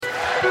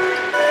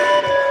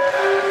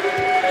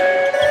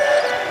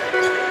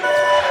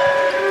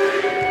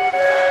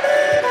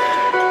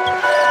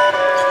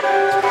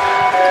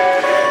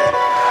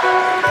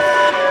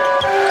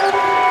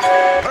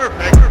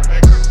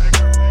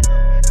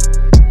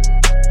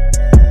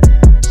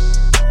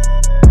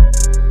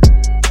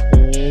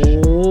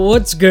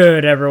What's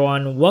good,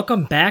 everyone?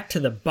 Welcome back to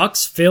the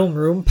Bucks Film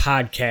Room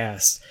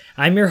podcast.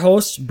 I'm your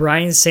host,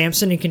 Brian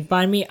Sampson. You can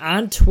find me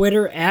on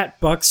Twitter at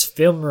Bucks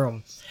Film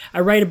Room. I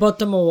write about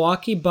the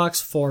Milwaukee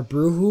Bucks for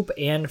Brew Hoop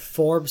and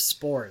Forbes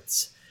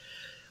Sports.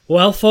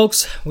 Well,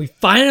 folks, we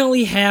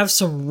finally have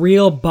some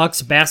real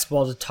Bucks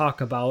basketball to talk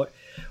about.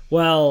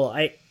 Well,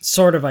 I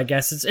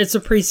guess. It's a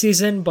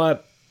preseason,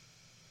 but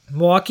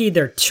Milwaukee,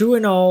 they're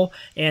 2-0,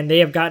 and they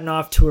have gotten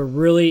off to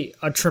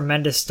a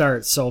tremendous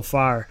start so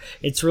far.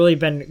 It's really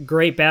been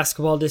great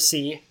basketball to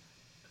see.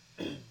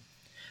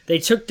 They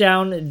took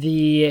down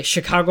the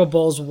Chicago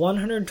Bulls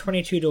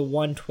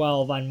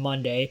 122-112 on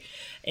Monday,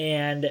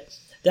 and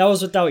that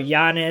was without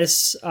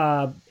Giannis,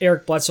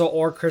 Eric Bledsoe,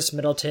 or Chris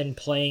Middleton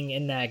playing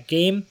in that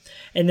game.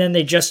 And then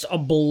they just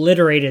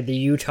obliterated the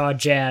Utah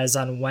Jazz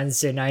on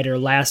Wednesday night, or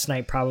last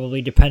night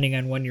probably, depending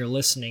on when you're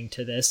listening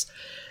to this.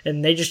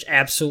 And they just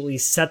absolutely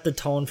set the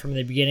tone from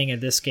the beginning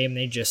of this game.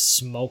 They just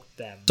smoked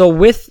them. So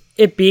with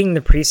it being the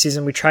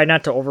preseason, we try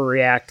not to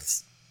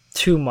overreact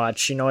too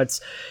much.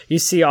 You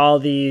see all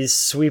these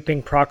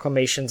sweeping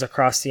proclamations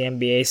across the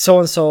NBA.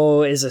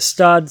 So-and-so is a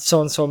stud.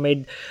 So-and-so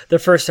made the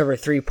first ever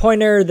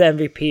three-pointer. The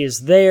MVP is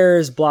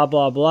theirs, blah,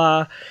 blah,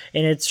 blah.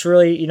 And it's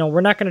really,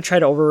 we're not going to try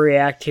to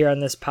overreact here on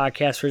this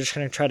podcast. We're just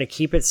going to try to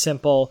keep it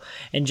simple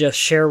and just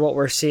share what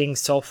we're seeing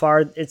so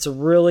far. It's a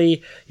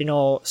really,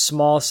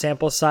 small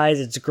sample size.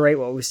 It's great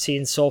what we've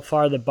seen so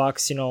far. The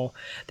Bucks,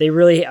 they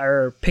really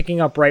are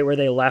picking up right where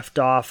they left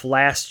off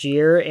last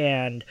year,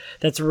 and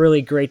that's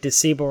really great to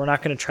see, but we're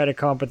not going to try to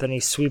come up with any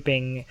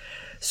sweeping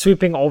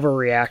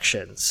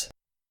overreactions.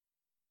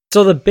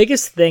 So the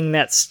biggest thing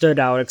that stood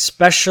out,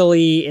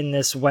 especially in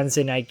this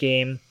Wednesday night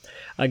game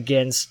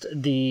against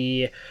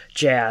the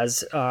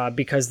Jazz,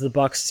 because the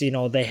Bucks,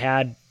 they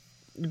had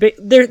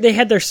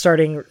their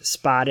starting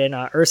spot in.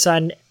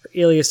 Ersan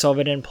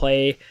Ilyasova didn't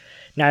play.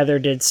 Neither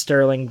did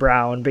Sterling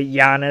Brown, but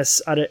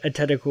Giannis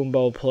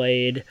Antetokounmpo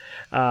played,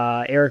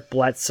 Eric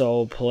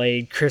Bledsoe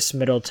played, Chris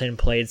Middleton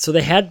played. So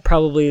they had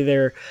probably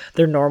their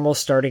normal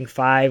starting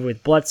five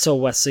with Bledsoe,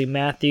 Wesley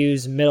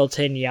Matthews,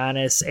 Middleton,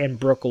 Giannis, and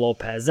Brook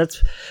Lopez.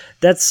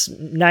 That's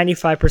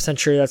 95%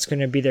 sure that's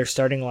going to be their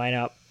starting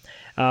lineup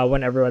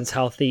when everyone's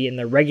healthy in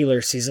the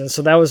regular season.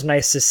 So that was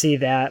nice to see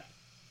that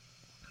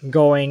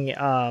going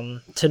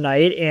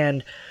tonight.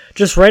 And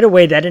just right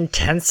away, that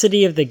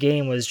intensity of the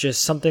game was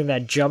just something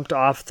that jumped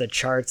off the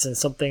charts and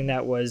something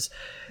that was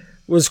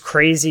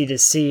crazy to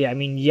see. I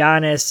mean,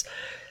 Giannis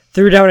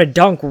threw down a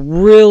dunk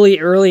really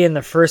early in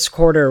the first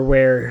quarter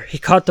where he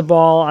caught the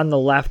ball on the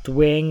left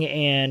wing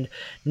and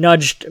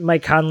nudged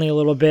Mike Conley a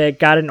little bit,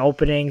 got an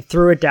opening,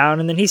 threw it down,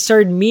 and then he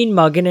started mean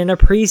mugging in a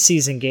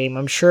preseason game.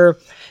 I'm sure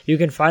you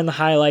can find the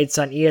highlights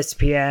on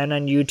ESPN,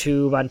 on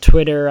YouTube, on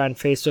Twitter, on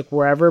Facebook,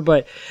 wherever,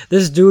 but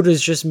this dude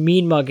was just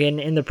mean mugging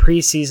in the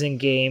preseason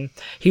game.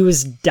 He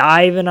was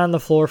diving on the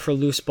floor for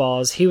loose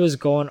balls. He was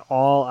going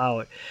all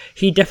out.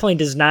 He definitely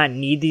does not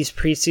need these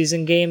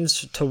preseason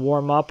games to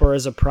warm up or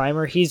as a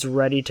primer. He's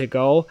ready to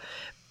go.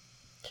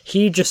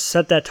 He just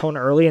set that tone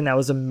early, and that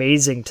was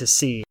amazing to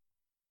see.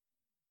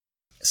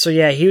 So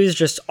yeah, he was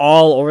just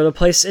all over the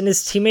place, and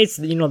his teammates,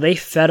 they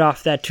fed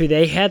off that too.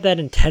 They had that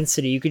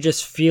intensity. You could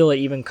just feel it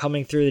even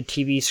coming through the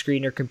TV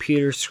screen or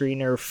computer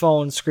screen or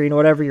phone screen,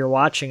 whatever you're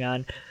watching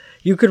on.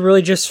 You could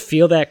really just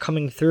feel that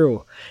coming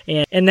through,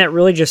 and that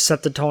really just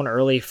set the tone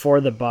early for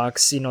the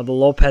Bucks. The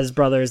Lopez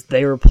brothers,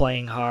 they were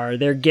playing hard.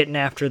 They're getting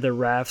after the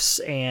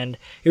refs, and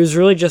it was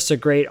really just a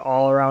great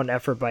all-around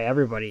effort by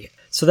everybody.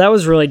 So that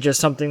was really just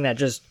something that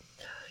just,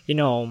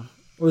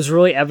 was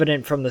really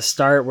evident from the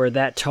start where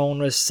that tone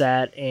was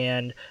set.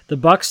 And the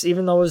Bucks,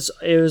 even though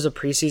it was a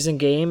preseason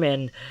game,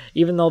 and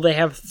even though they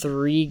have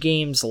 3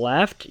 games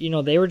left,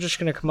 they were just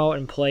going to come out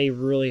and play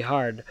really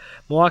hard.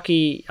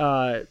 Milwaukee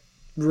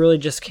really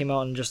just came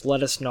out and just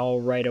let us know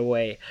right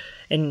away.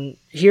 And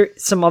here,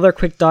 some other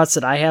quick thoughts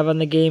that I have on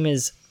the game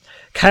is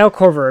Kyle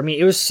Korver. I mean,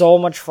 it was so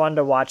much fun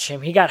to watch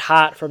him. He got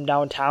hot from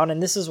downtown,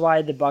 and this is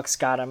why the Bucks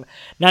got him.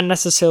 Not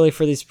necessarily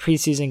for these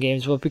preseason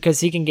games, but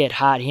because he can get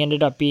hot. He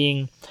ended up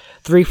being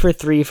 3 for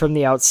 3 from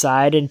the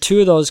outside, and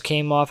 2 of those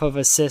came off of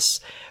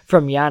assists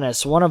from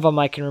Giannis. One of them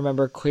I can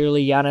remember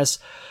clearly. Giannis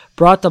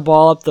brought the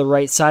ball up the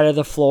right side of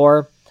the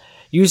floor,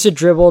 used a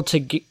dribble to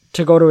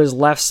go to his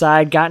left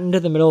side, got into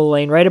the middle of the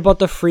lane, right about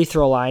the free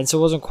throw line, so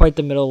it wasn't quite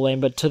the middle of the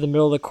lane, but to the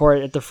middle of the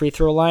court at the free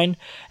throw line,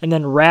 and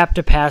then wrapped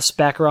a pass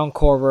back around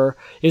Korver.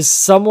 It was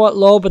somewhat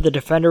low, but the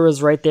defender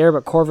was right there,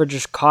 but Korver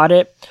just caught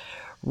it,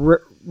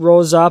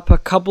 rose up a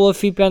couple of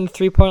feet behind the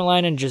three-point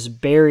line, and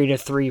just buried a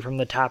 3 from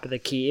the top of the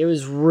key. It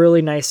was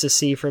really nice to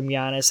see from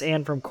Giannis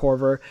and from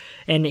Korver,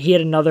 and he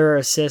had another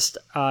assist,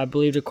 I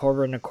believe, to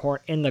Korver in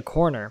the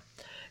corner.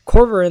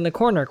 Korver in the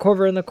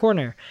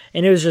corner.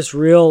 And it was just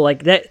real,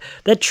 like, that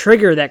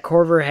trigger that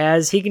Korver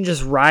has. He can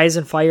just rise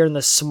and fire in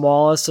the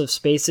smallest of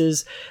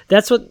spaces.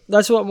 That's what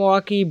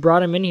Milwaukee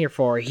brought him in here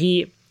for.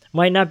 He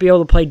might not be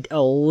able to play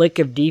a lick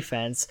of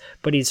defense,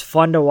 but he's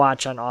fun to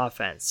watch on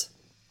offense.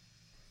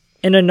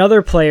 And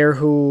another player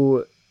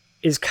who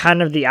is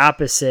kind of the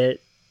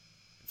opposite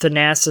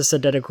Thanasis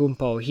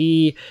Antetokounmpo.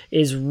 He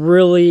is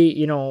really,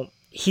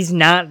 he's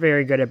not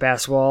very good at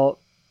basketball,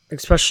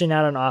 especially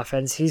not on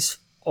offense. He's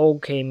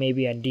okay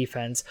maybe on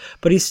defense,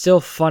 but he's still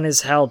fun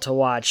as hell to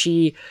watch.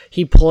 He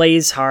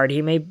plays hard.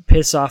 He may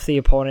piss off the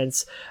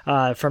opponents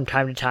from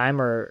time to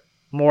time, or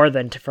more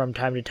than from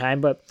time to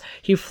time, but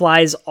he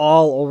flies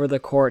all over the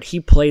court.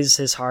 He plays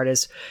his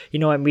hardest,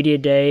 at media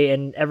day,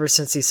 and ever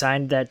since he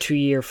signed that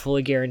 2-year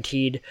fully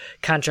guaranteed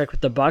contract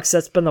with the Bucks,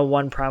 that's been the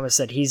one promise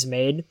that he's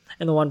made,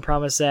 and the one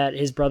promise that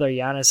his brother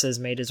Giannis has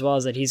made as well,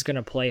 is that he's going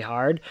to play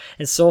hard.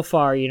 And so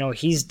far,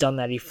 he's done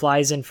that. He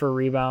flies in for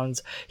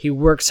rebounds. He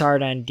works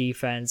hard on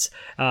defense.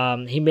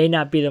 He may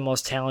not be the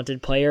most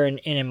talented player, and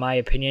in my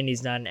opinion,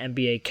 he's not an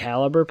NBA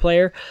caliber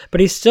player, but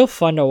he's still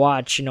fun to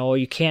watch.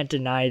 You can't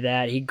deny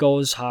that. He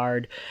goes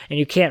hard, and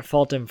you can't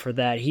fault him for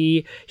that.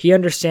 He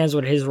understands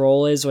what his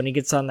role is when he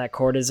gets on that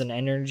court as an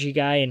energy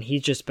guy, and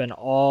he's just been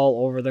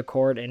all over the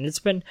court, and it's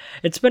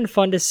been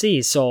fun to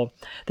see. So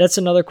that's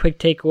another quick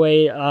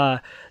takeaway.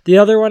 The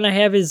other one I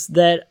have is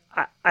that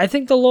I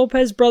think the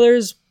Lopez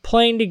brothers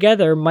playing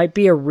together might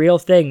be a real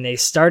thing. They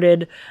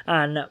started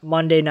on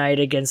Monday night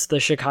against the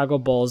Chicago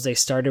Bulls. They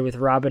started with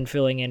Robin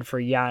filling in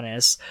for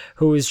Giannis,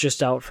 who was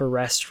just out for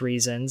rest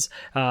reasons.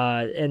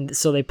 And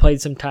so they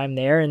played some time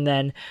there. And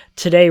then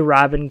today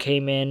Robin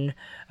came in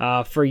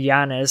for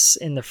Giannis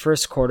in the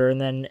first quarter,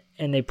 and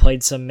they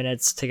played some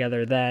minutes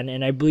together then.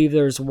 And I believe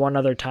there's one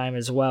other time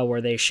as well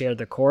where they shared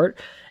the court.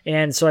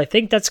 And so I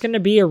think that's going to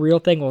be a real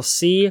thing. We'll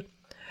see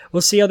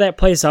how that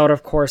plays out.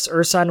 Of course,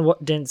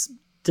 Ersan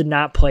did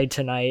not play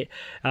tonight,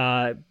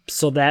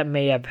 so that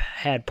may have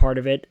had part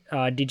of it.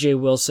 DJ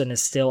Wilson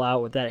is still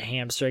out with that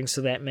hamstring,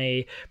 so that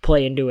may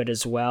play into it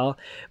as well.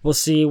 We'll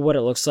see what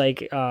it looks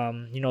like.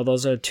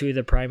 Those are two of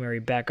the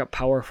primary backup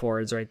power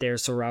forwards right there,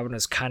 so Robin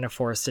was kind of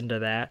forced into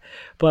that.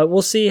 But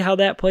we'll see how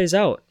that plays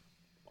out.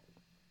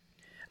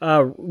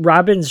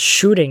 Robin's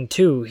shooting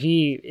too.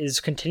 He is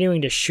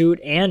continuing to shoot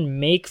and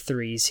make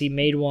threes. He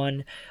made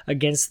one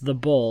against the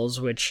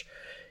Bulls, which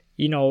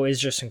is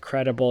just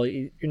incredible.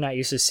 You're not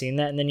used to seeing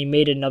that. And then he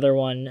made another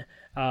one,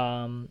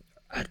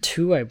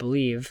 2, I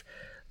believe.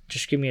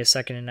 Just give me a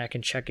second and I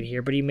can check it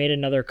here. But he made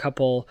another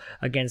couple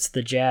against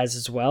the Jazz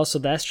as well. So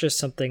that's just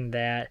something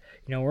that,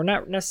 we're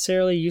not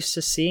necessarily used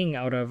to seeing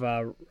out of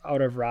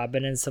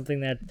Robin, and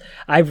something that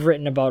I've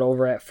written about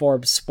over at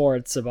Forbes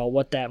Sports about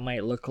what that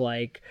might look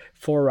like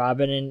for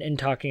Robin, and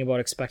talking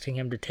about expecting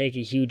him to take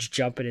a huge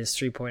jump in his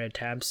 3-point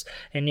attempts.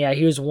 And yeah,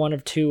 he was 1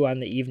 of 2 on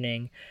the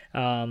evening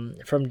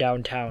from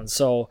downtown.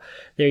 So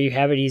there you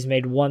have it. He's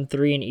made 1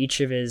 3 in each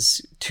of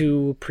his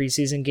 2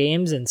 preseason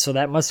games, and so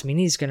that must mean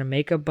he's going to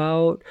make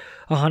about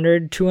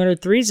 100,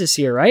 200 threes this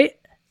year, right?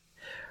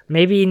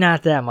 Maybe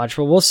not that much,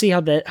 but we'll see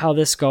how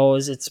this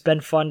goes. It's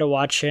been fun to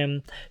watch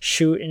him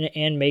shoot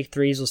and make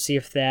threes. We'll see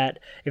if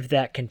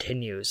that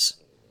continues.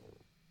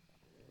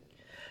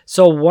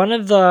 So one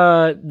of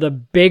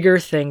the bigger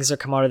things that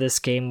come out of this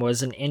game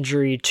was an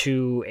injury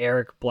to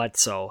Eric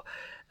Bledsoe.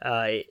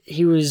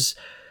 He was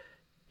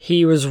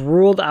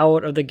ruled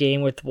out of the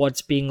game with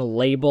what's being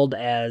labeled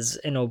as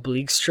an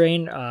oblique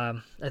strain.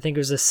 I think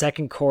it was the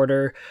second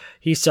quarter.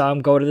 He saw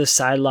him go to the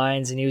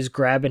sidelines, and he was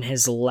grabbing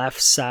his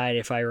left side,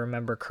 if I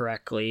remember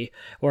correctly,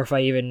 or if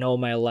I even know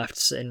my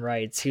lefts and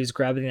rights. He was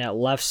grabbing that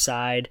left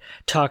side,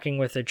 talking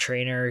with the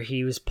trainer.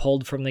 He was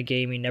pulled from the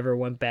game. He never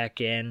went back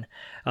in.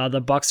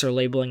 The Bucks are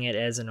labeling it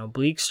as an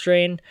oblique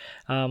strain.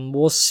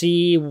 We'll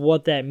see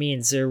what that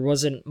means. There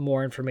wasn't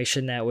more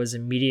information that was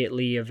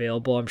immediately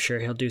available. I'm sure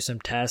he'll do some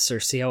tests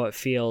or see how it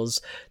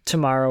feels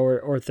tomorrow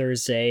or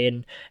Thursday,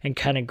 and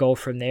kind of go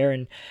from there.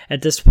 And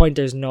at this point,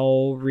 there's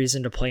no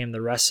reason to play him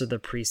the rest of the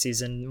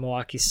preseason.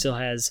 Milwaukee still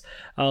has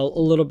a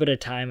little bit of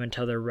time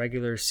until their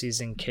regular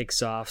season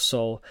kicks off.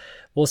 So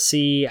we'll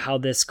see how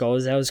this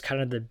goes. That was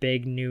kind of the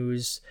big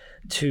news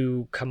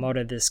to come out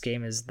of this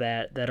game, is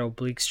that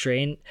oblique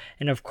strain.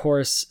 And of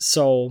course,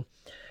 so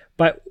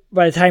but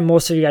by the time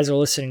most of you guys are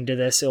listening to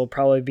this, it'll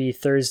probably be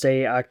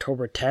Thursday,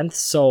 October 10th.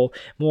 So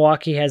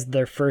Milwaukee has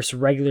their first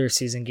regular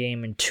season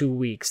game in 2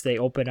 weeks. They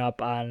open up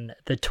on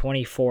the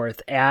 24th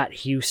at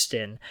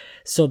Houston.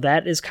 So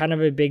that is kind of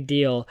a big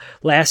deal.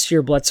 Last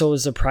year, Bledsoe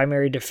was the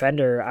primary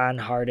defender on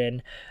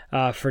Harden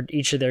for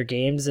each of their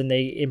games, and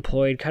they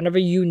employed kind of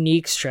a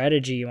unique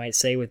strategy, you might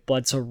say, with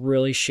Bledsoe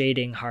really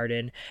shading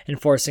Harden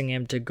and forcing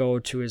him to go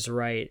to his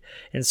right.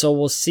 And so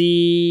we'll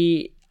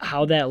see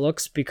how that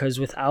looks, because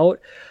without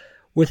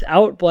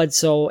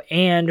Bledsoe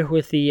and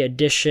with the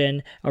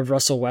addition of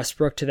Russell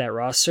Westbrook to that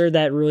roster,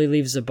 that really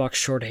leaves the Bucks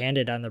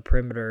shorthanded on the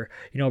perimeter.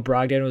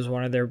 Brogdon was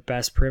one of their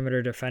best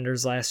perimeter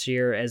defenders last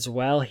year as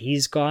well.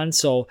 He's gone,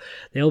 so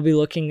they'll be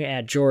looking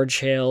at George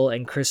Hill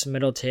and Chris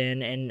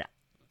Middleton and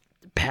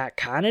Pat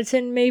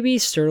Connaughton, maybe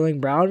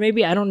Sterling Brown,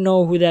 maybe. I don't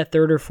know who that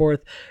third or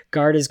fourth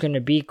guard is going to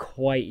be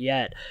quite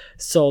yet.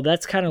 So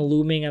that's kind of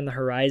looming on the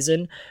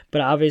horizon. But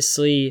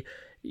obviously,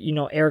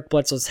 Eric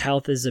Bledsoe's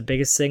health is the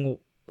biggest thing.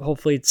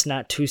 Hopefully it's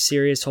not too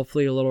serious.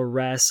 Hopefully a little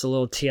rest, a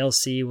little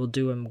TLC will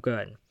do him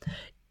good.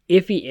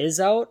 If he is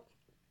out,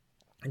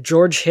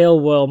 George Hill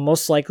will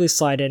most likely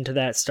slide into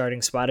that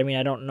starting spot. I mean,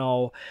 I don't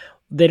know.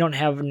 They don't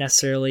have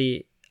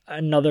necessarily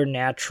another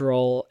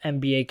natural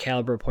NBA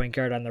caliber point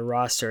guard on the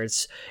roster.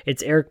 It's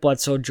Eric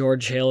Bledsoe,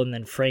 George Hill, and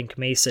then Frank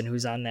Mason,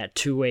 who's on that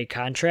two-way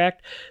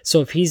contract.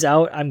 So if he's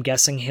out, I'm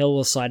guessing Hill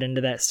will slide into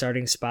that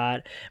starting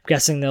spot. I'm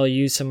guessing they'll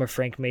use some of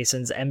Frank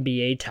Mason's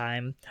NBA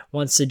time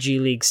once the G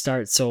League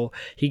starts. So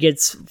he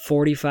gets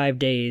 45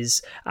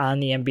 days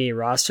on the NBA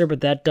roster, but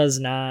that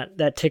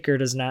ticker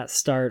does not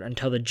start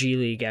until the G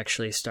League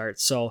actually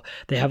starts. So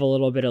they have a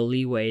little bit of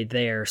leeway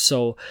there.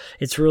 So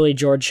it's really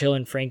George Hill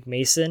and Frank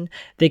Mason.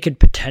 They could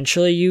potentially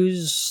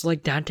use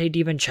like Dante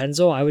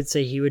DiVincenzo. I would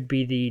say he would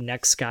be the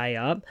next guy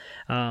up.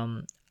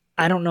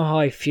 I don't know how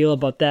I feel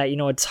about that.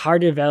 It's hard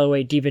to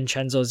evaluate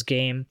DiVincenzo's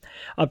game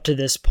up to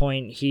this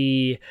point.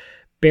 He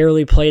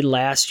barely played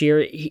last year.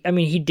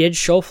 He did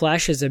show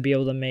flashes of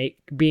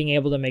being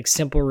able to make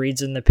simple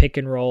reads in the pick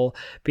and roll,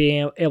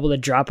 being able to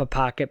drop a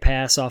pocket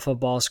pass off a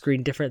ball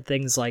screen, different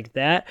things like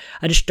that.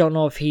 I just don't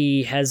know if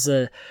he has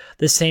the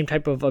same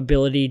type of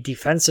ability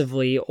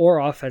defensively or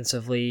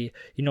offensively,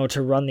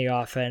 to run the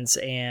offense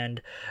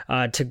and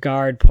to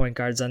guard point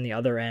guards on the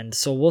other end.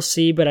 So we'll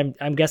see, but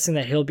I'm guessing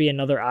that he'll be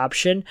another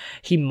option.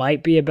 He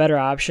might be a better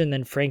option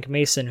than Frank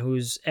Mason,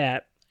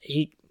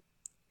 he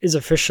is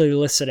officially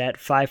listed at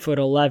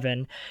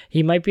 5'11".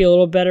 He might be a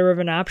little better of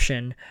an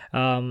option,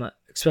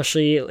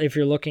 especially if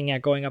you're looking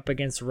at going up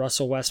against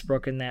Russell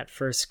Westbrook in that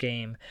first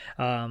game,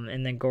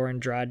 and then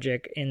Goran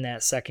Dragic in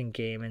that second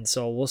game. And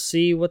so we'll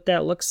see what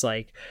that looks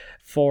like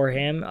for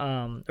him,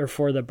 or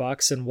for the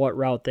Bucks, and what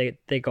route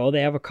they go.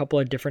 They have a couple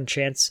of different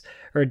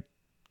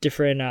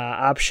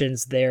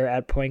options there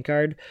at point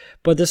guard,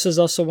 but this is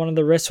also one of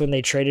the risks when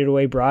they traded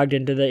away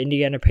Brogdon to the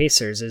Indiana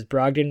Pacers, is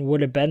Brogdon would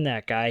have been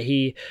that guy.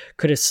 He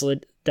could have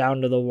slid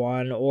down to the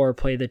 1 or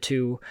play the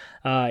 2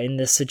 in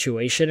this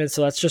situation, and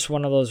so that's just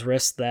one of those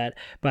risks that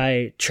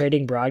by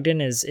trading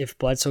Brogdon, is if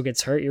Bledsoe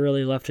gets hurt, you're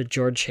really left with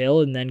George Hill,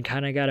 and then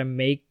kind of got to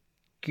make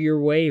your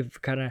way,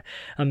 kind of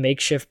a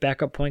makeshift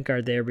backup point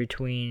guard there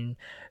between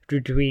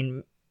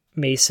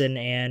Mason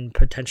and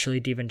potentially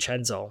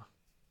DiVincenzo.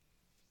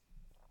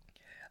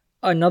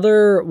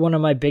 Another one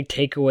of my big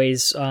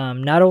takeaways,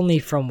 not only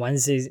from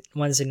Wednesday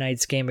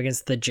night's game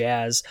against the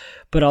Jazz,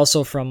 but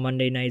also from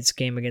Monday night's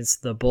game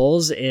against the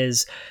Bulls,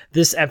 is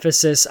this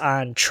emphasis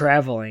on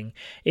traveling.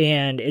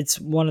 And it's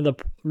one of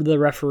the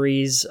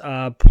referees'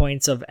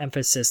 points of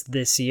emphasis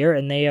this year,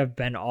 and they have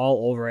been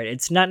all over it.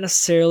 It's not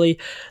necessarily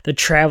the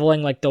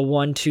traveling like the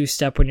 1-2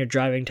 step when you're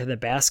driving to the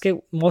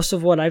basket. Most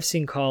of what I've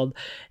seen called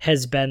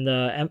has been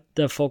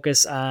the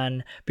focus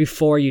on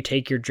before you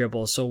take your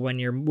dribble. So when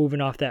you're moving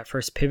off that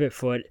first pivot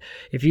foot,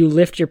 if you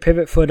lift your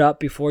pivot foot up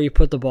before you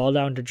put the ball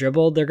down to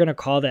dribble, they're going to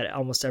call that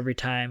almost every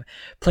time.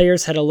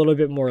 Players had a little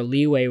bit more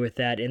leeway with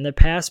that in the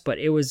past, but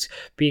it was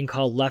being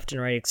called left and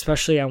right,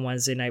 especially on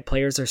Wednesday night.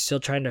 Players are still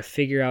trying to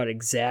figure out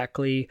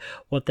exactly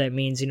what that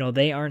means.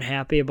 They aren't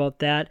happy about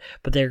that,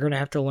 but they're going to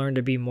have to learn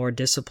to be more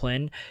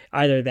disciplined.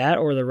 Either that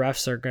or the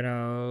refs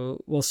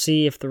we'll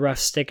see if the refs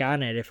stick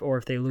on it or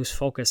if they lose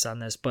focus on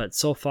this. But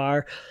so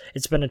far,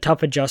 it's been a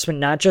tough adjustment,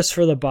 not just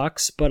for the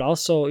Bucks, but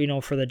also,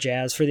 for the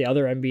Jazz, for the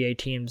other NBA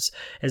teams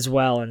as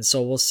well. And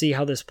so we'll see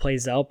how this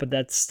plays out, but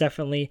that's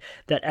definitely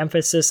that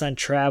emphasis on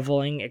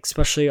traveling,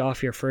 especially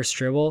off your first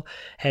dribble,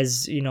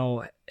 has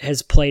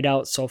played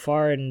out so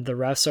far, and the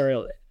refs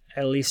are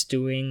at least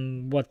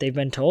doing what they've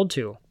been told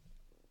to.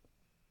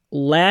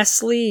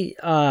 Lastly,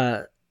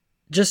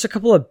 just a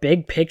couple of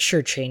big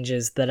picture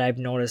changes that I've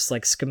noticed,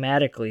 like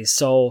schematically.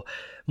 So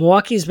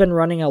Milwaukee's been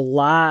running a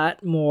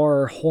lot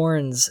more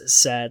horns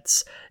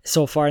sets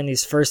so far in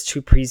these first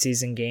 2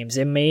 preseason games.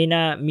 It may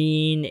not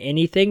mean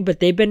anything, but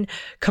they've been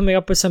coming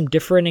up with some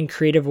different and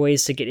creative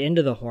ways to get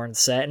into the horn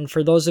set. And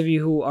for those of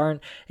you who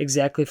aren't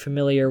exactly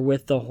familiar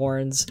with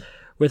horns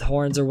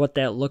or what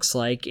that looks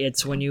like,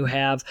 it's when you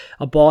have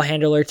a ball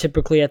handler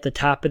typically at the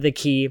top of the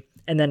key,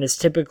 and then it's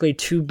typically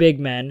 2 big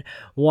men,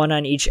 one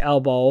on each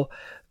elbow,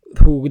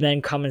 who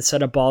then come and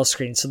set a ball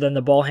screen. So then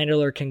the ball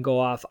handler can go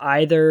off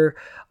either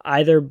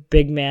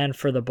big man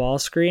for the ball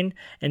screen,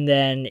 and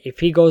then if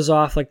he goes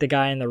off like the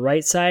guy on the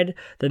right side,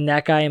 then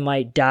that guy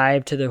might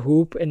dive to the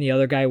hoop and the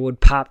other guy would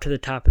pop to the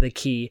top of the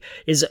key.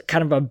 Is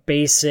kind of a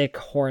basic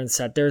horn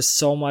set. There's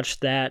so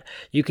much that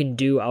you can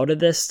do out of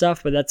this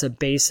stuff, but that's a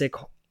basic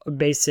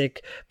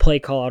play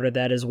call out of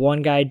that is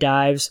one guy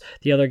dives,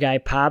 the other guy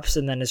pops,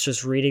 and then it's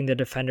just reading the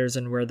defenders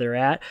and where they're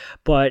at.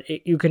 But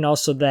you can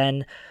also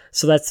then,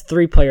 so that's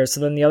 3 players.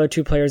 So then the other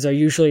 2 players are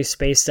usually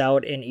spaced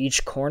out in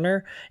each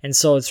corner. And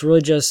so it's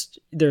really just,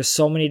 there's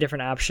so many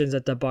different options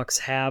that the Bucks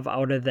have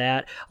out of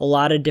that. A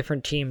lot of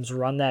different teams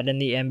run that in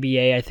the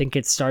NBA. I think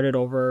it started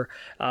over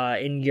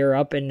in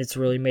Europe, and it's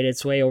really made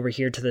its way over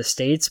here to the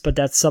States. But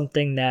that's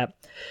something that,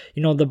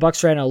 the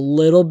Bucks ran a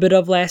little bit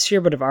of last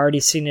year, but have already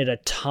seen it a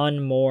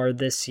ton more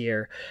this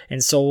year.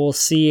 And so we'll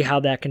see how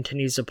that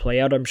continues to play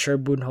out. I'm sure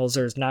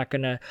Budenholzer is not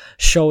going to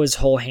show his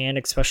whole hand,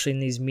 especially in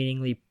these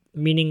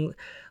preseason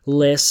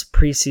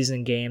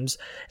games.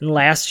 And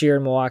last year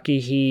in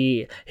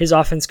Milwaukee, his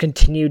offense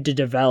continued to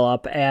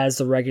develop as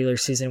the regular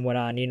season went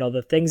on.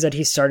 The things that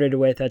he started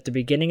with at the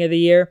beginning of the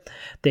year,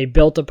 they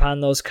built upon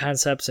those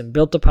concepts and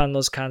built upon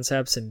those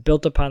concepts and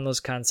built upon those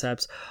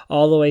concepts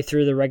all the way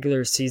through the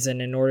regular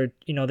season in order,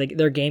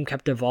 their game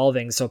kept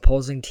evolving so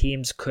opposing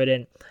teams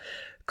couldn't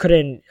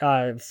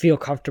feel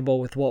comfortable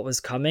with what was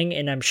coming.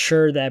 And I'm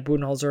sure that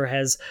Budenholzer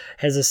has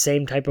the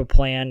same type of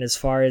plan as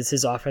far as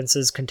his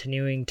offenses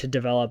continuing to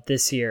develop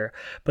this year.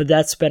 But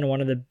that's been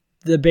one of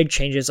the big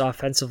changes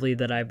offensively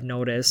that I've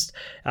noticed.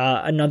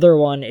 Another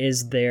one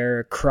is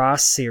their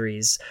cross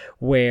series,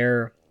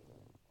 where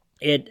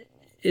it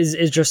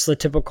is just the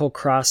typical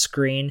cross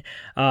screen,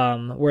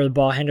 where the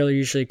ball handler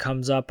usually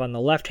comes up on the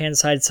left-hand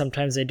side.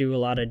 Sometimes they do a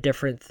lot of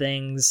different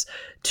things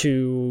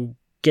to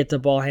get the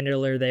ball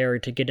handler there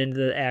to get into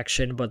the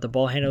action, but the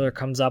ball handler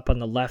comes up on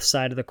the left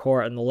side of the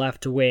court on the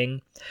left wing,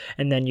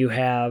 and then you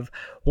have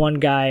one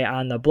guy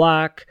on the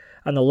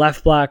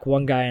left block,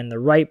 one guy on the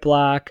right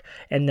block,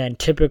 and then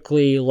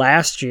typically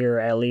last year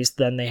at least,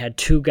 then they had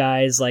two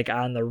guys like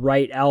on the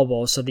right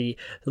elbow, so the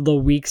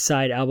weak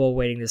side elbow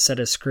waiting to set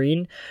a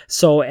screen.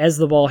 So as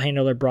the ball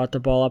handler brought the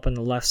ball up on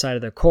the left side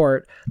of the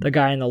court, the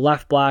guy in the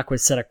left block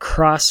would set a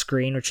cross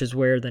screen, which is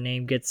where the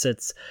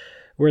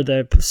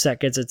set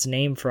gets its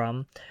name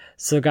from.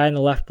 So the guy in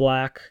the left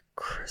block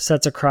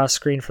sets a cross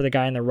screen for the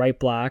guy in the right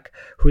block,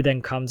 who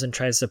then comes and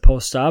tries to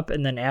post up.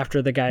 And then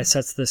after the guy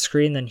sets the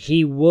screen, then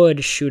he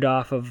would shoot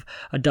off of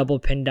a double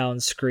pin down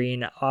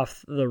screen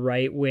off the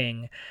right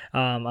wing,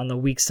 on the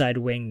weak side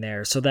wing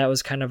there. So that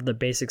was kind of the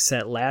basic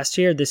set last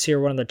year. This year,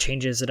 one of the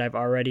changes that I've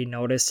already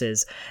noticed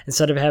is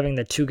instead of having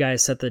the two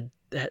guys set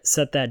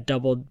that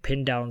double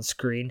pin down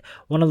screen,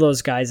 one of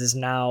those guys is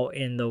now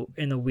in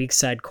the weak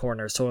side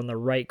corner, so in the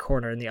right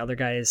corner, and the other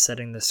guy is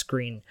setting the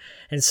screen.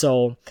 And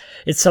so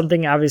it's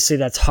something obviously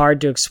that's hard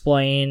to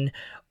explain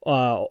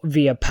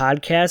via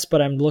podcast,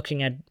 but I'm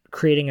looking at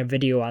creating a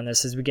video on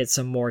this as we get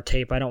some more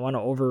tape. I don't want to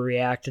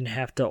overreact and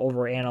have to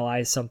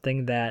overanalyze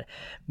something that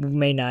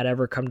may not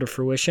ever come to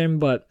fruition,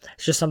 but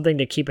it's just something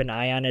to keep an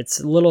eye on.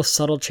 It's little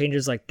subtle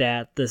changes like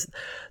that.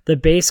 The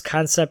base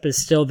concept is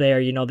still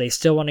there. They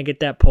still want to get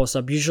that post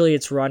up. Usually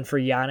it's run for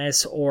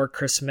Giannis or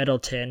Chris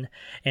Middleton,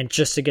 and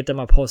just to get them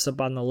a post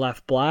up on the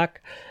left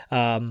block.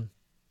 But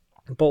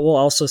we'll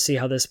also see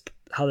how this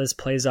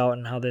plays out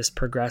and how this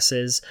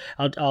progresses.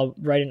 I'll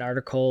write an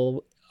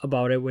article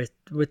about it with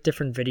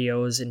different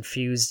videos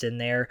infused in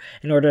there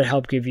in order to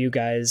help give you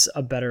guys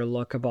a better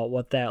look about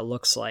what that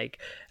looks like.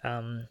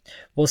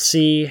 We'll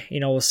see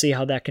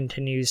how that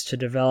continues to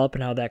develop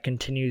and how that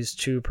continues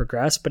to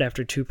progress. But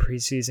after two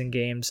preseason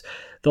games,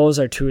 those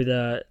are two of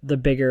the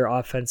bigger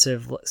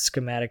offensive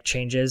schematic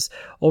changes.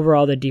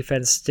 Overall, the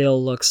defense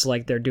still looks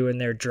like they're doing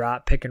their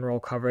drop pick and roll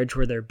coverage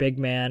where their big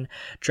man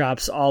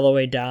drops all the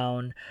way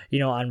down,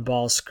 on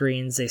ball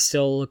screens. They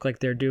still look like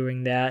they're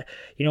doing that.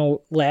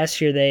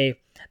 Last year they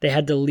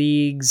had the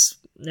league's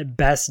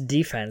best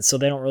defense, so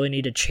they don't really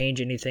need to change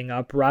anything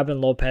up.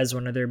 Robin Lopez,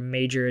 one of their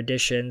major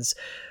additions,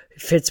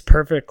 fits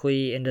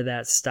perfectly into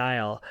that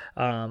style.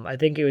 I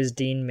think it was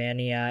Dean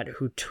Maniat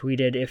who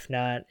tweeted,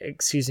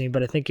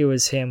 but I think it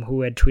was him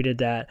who had tweeted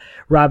that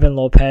Robin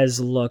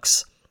Lopez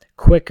looks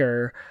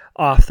quicker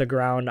off the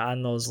ground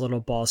on those little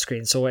ball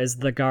screens. So as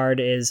the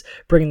guard is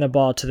bringing the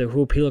ball to the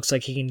hoop, he looks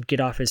like he can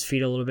get off his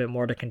feet a little bit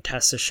more to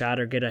contest a shot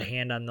or get a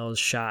hand on those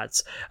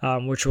shots,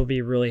 which will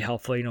be really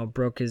helpful.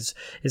 Brooke is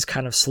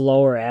kind of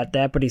slower at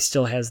that, but he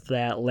still has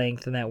that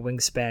length and that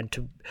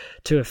wingspan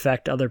to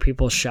affect other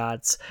people's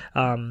shots.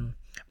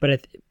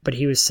 But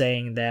he was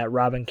saying that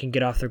Robin can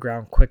get off the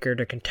ground quicker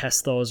to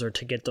contest those or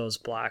to get those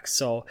blocks.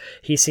 So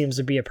he seems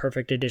to be a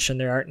perfect addition.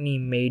 There aren't any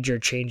major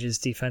changes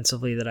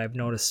defensively that I've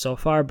noticed so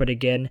far. But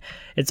again,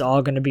 it's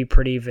all going to be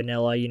pretty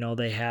vanilla.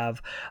 They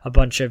have a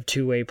bunch of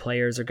two-way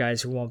players or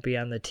guys who won't be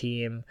on the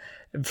team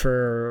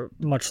for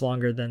much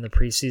longer than the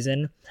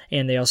preseason.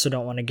 And they also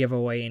don't want to give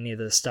away any of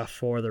the stuff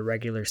for the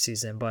regular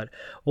season. But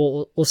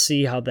we'll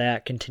see how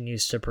that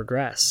continues to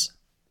progress.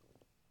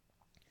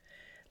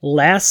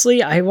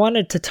 Lastly, I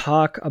wanted to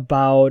talk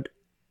about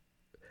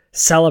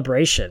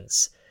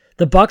celebrations.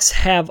 The Bucks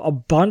have a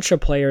bunch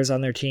of players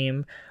on their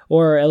team,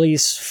 or at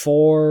least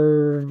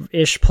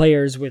 4-ish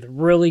players with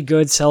really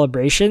good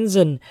celebrations,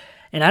 and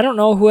I don't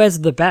know who has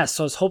the best.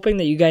 So I was hoping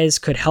that you guys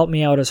could help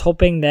me out. I was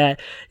hoping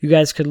that you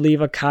guys could leave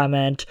a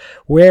comment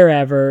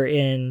wherever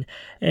in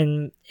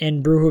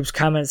BrewHoop's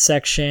comment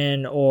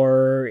section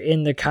or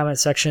in the comment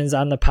sections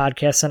on the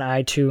podcast on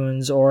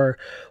iTunes or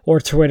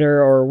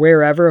Twitter or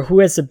wherever, who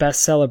has the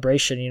best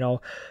celebration.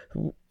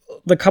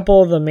 The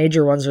couple of the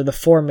major ones, or the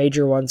 4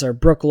 major ones, are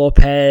Brook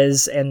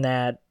Lopez and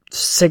that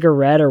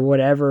cigarette or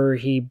whatever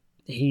he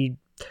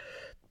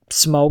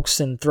smokes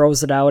and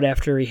throws it out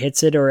after he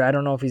hits it, or I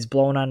don't know if he's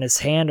blowing on his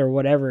hand or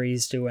whatever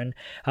he's doing.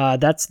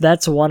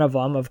 That's one of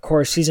them. Of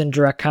course, he's in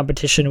direct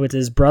competition with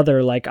his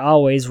brother, like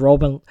always.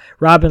 Robin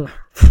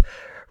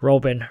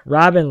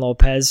Robin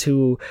Lopez,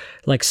 who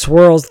like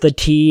swirls the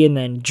tea and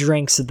then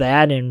drinks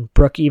that, and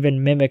Brooke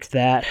even mimicked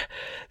that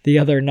the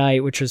other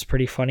night, which was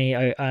pretty funny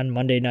on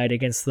Monday night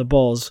against the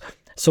Bulls.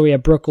 So we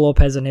have Brooke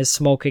Lopez and his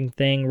smoking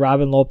thing,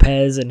 Robin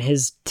Lopez and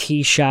his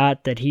tea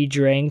shot that he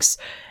drinks,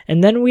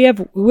 and then we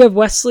have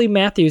Wesley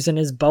Matthews and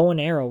his bow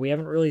and arrow. We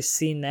haven't really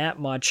seen that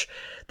much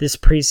this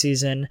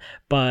preseason,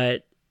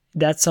 but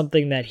that's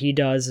something that he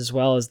does as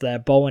well, as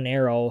that bow and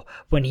arrow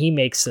when he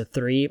makes the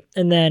three.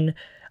 And then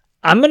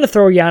I'm going to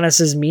throw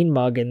Giannis's mean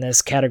mug in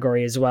this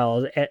category as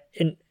well,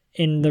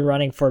 in the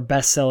running for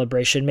best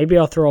celebration. Maybe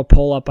I'll throw a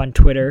poll up on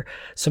Twitter,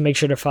 so make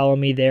sure to follow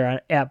me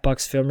there at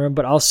Bucks Film Room.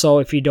 But also,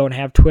 if you don't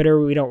have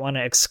Twitter, we don't want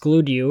to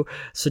exclude you,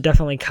 so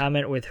definitely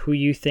comment with who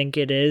you think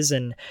it is,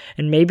 and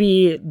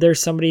maybe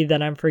there's somebody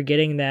that I'm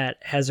forgetting that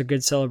has a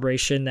good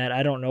celebration that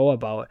I don't know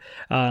about.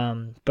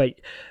 But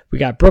we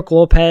got Brooke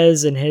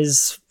Lopez and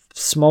his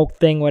smoke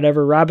thing,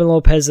 whatever, Robin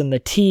Lopez in the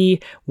tea,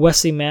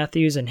 Wesley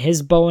Matthews and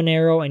his bow and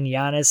arrow, and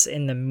Giannis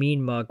in the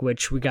mean mug,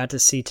 which we got to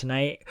see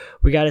tonight.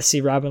 We got to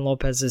see Robin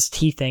Lopez's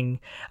tea thing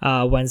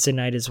Wednesday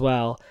night as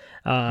well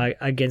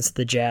against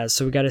the Jazz.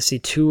 So we got to see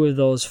 2 of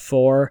those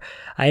 4.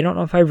 I don't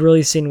know if I've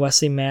really seen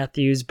Wesley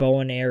Matthews' bow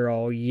and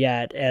arrow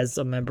yet as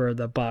a member of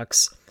the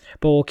Bucks,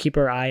 but we'll keep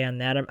our eye on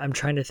that. I'm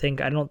trying to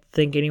think. I don't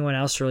think anyone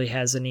else really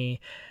has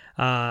any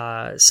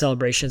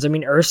celebrations. I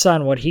mean,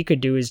 Ersan, what he could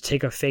do is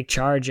take a fake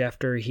charge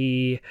after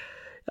he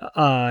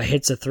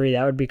hits a 3.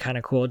 That would be kind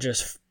of cool.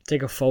 Just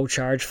take a faux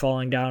charge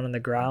falling down on the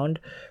ground.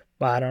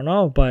 I don't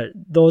know, but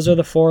those are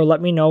the 4.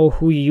 Let me know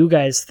who you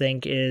guys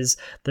think is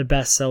the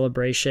best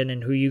celebration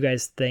and who you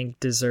guys think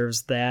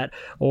deserves that,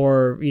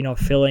 or,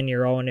 fill in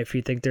your own if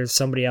you think there's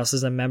somebody else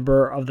as a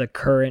member of the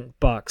current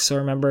Bucks. So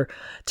remember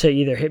to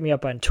either hit me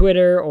up on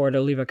Twitter or to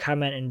leave a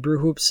comment in Brew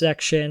Hoop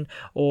section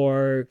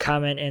or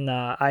comment in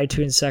the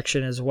iTunes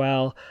section as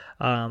well.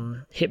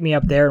 Hit me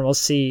up there and we'll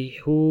see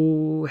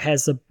who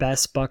has the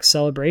best Bucks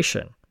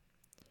celebration.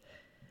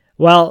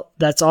 Well,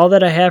 that's all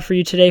that I have for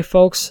you today,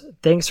 folks.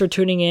 Thanks for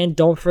tuning in.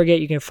 Don't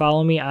forget, you can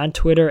follow me on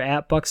Twitter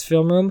at Bucks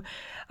Film Room.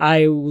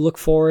 I look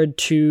forward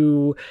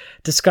to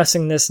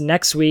discussing this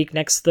next week,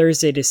 next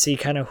Thursday, to see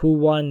kind of who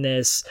won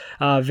this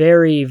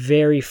very,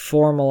 very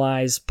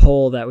formalized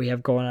poll that we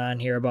have going on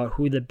here about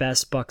who the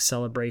best Bucks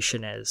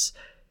celebration is.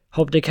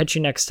 Hope to catch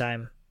you next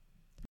time.